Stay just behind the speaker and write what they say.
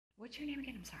What's your name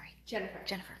again? I'm sorry. Jennifer.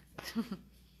 Jennifer.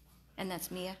 And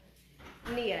that's Mia?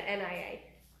 Nia, N-I-A.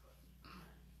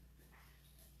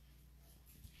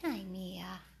 Hi,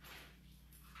 Mia.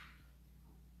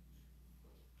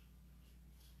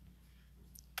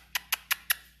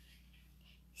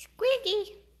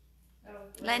 Squiggy. Oh,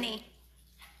 Lenny.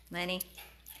 Lenny.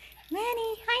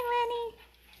 Lenny. Hi, Lenny.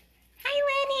 Hi,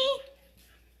 Lenny.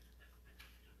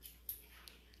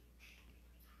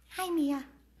 Hi, Mia.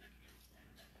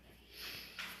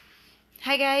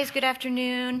 Hi, guys. Good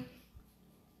afternoon.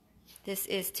 This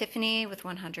is Tiffany with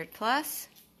 100 Plus.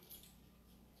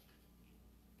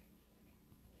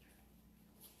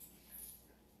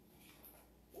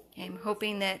 I'm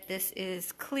hoping that this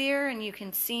is clear and you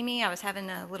can see me. I was having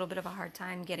a little bit of a hard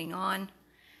time getting on,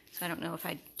 so I don't know if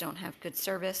I don't have good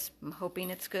service. I'm hoping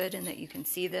it's good and that you can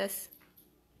see this.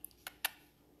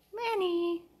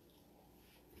 Lenny.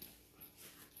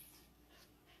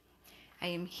 I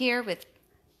am here with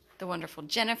the wonderful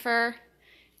Jennifer,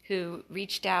 who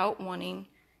reached out wanting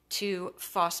to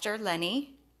foster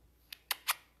Lenny.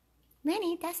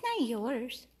 Lenny, that's not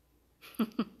yours.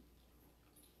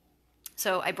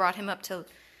 So I brought him up to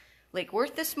Lake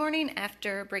Worth this morning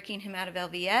after breaking him out of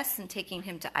LVS and taking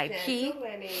him to IP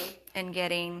and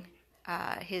getting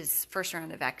his first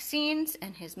round of vaccines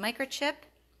and his microchip.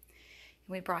 And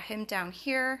we brought him down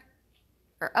here,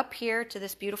 or up here, to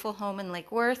this beautiful home in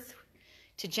Lake Worth,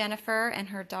 to Jennifer and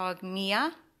her dog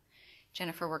Mia.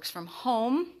 Jennifer works from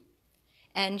home,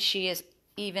 and she is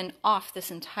even off this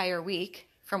entire week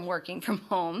from working from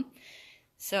home.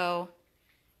 So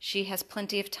she has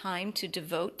plenty of time to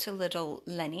devote to little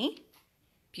Lenny.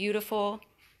 Beautiful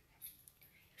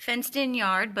fenced-in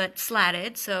yard, but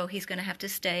slatted, so he's going to have to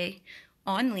stay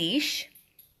on leash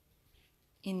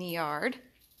in the yard.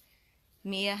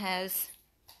 Mia has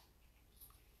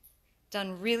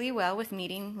done really well with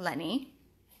meeting Lenny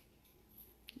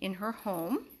in her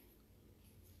home.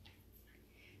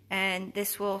 And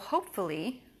this will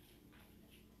hopefully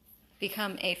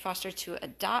become a foster to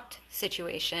adopt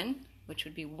situation, which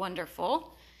would be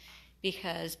wonderful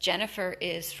because Jennifer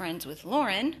is friends with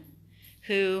Lauren,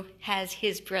 who has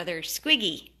his brother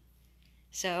Squiggy.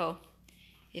 So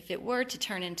if it were to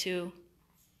turn into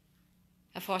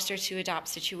a foster to adopt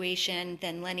situation,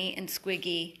 then Lenny and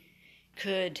Squiggy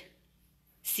could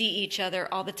see each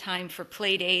other all the time for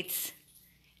play dates,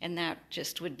 and that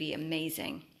just would be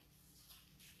amazing.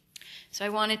 So I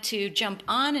wanted to jump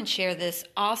on and share this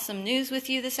awesome news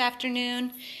with you this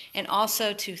afternoon, and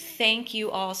also to thank you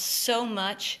all so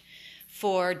much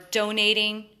for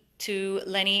donating to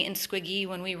Lenny and Squiggy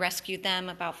when we rescued them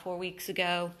about 4 weeks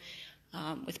ago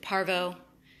with Parvo,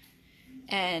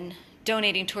 and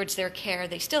donating towards their care.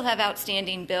 They still have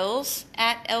outstanding bills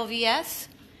at LVS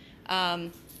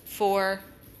for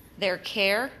their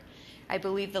care. I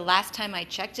believe the last time I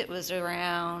checked it was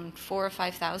around $4,000 or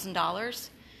 $5,000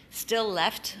 still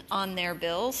left on their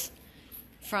bills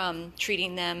from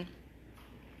treating them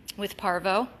with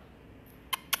Parvo.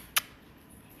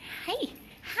 Hi,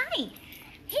 hi.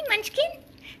 Hey, Munchkin.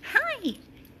 Hi.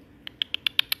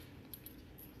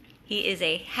 He is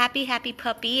a happy, happy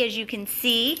puppy, as you can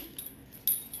see.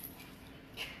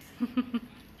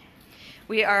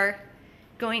 We are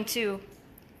going to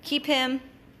keep him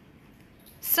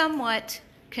somewhat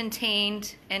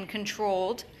contained and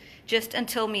controlled just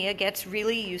until Mia gets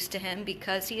really used to him,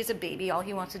 because he is a baby. All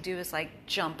he wants to do is like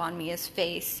jump on Mia's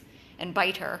face and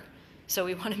bite her. So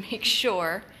we want to make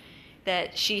sure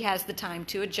that she has the time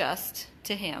to adjust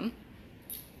to him.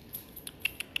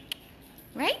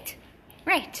 Right?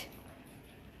 Right.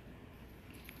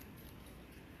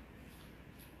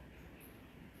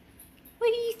 What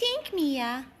do you think,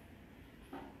 Mia?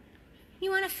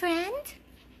 You want a friend?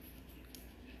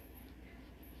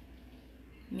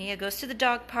 Mia goes to the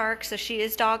dog park, so she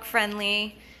is dog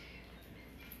friendly.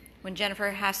 When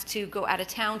Jennifer has to go out of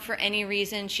town for any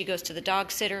reason, she goes to the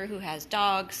dog sitter who has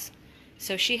dogs.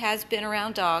 So she has been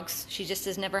around dogs. She just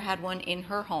has never had one in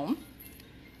her home.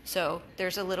 So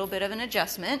there's a little bit of an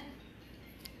adjustment.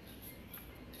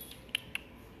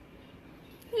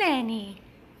 Lenny.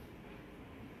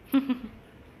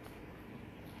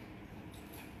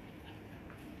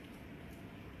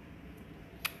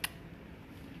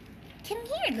 Come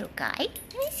here, little guy. Let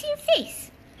me see your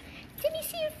face. Let me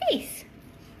see your face.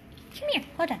 Come here.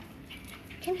 Hold on.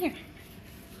 Come here.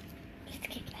 Let's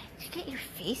get your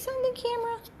face on the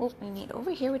camera. Oh, we need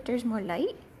over here where there's more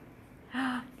light.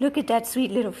 Look at that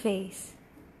sweet little face.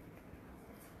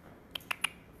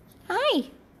 Hi.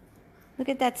 Look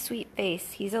at that sweet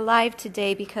face. He's alive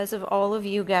today because of all of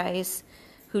you guys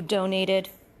who donated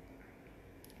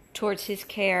towards his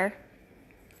care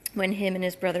when him and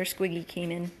his brother Squiggy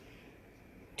came in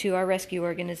to our rescue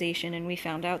organization, and we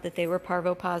found out that they were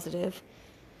Parvo positive.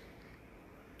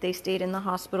 They stayed in the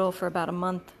hospital for about a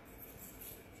month.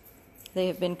 They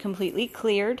have been completely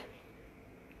cleared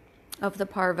of the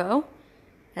Parvo.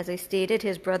 As I stated,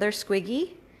 his brother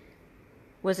Squiggy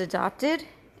was adopted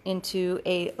into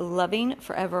a loving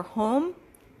forever home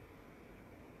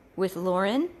with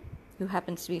Lauren, who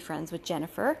happens to be friends with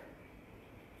Jennifer,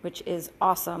 which is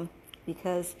awesome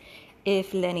because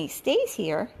if Lenny stays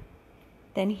here,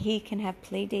 then he can have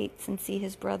play dates and see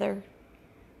his brother,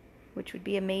 which would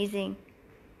be amazing.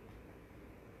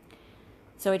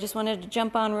 So I just wanted to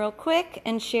jump on real quick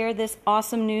and share this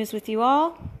awesome news with you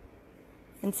all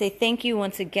and say thank you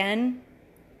once again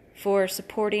for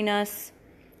supporting us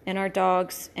and our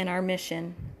dogs and our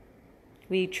mission.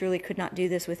 We truly could not do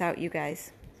this without you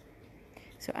guys.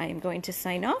 So I am going to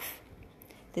sign off.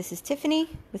 This is Tiffany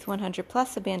with 100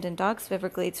 Plus Abandoned Dogs of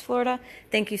Everglades, Florida.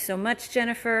 Thank you so much,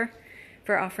 Jennifer,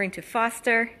 for offering to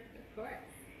foster. Of course.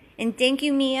 And thank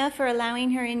you, Mia, for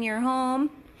allowing her in your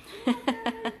home. You're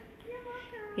welcome.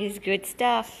 It's good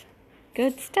stuff.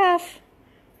 Good stuff.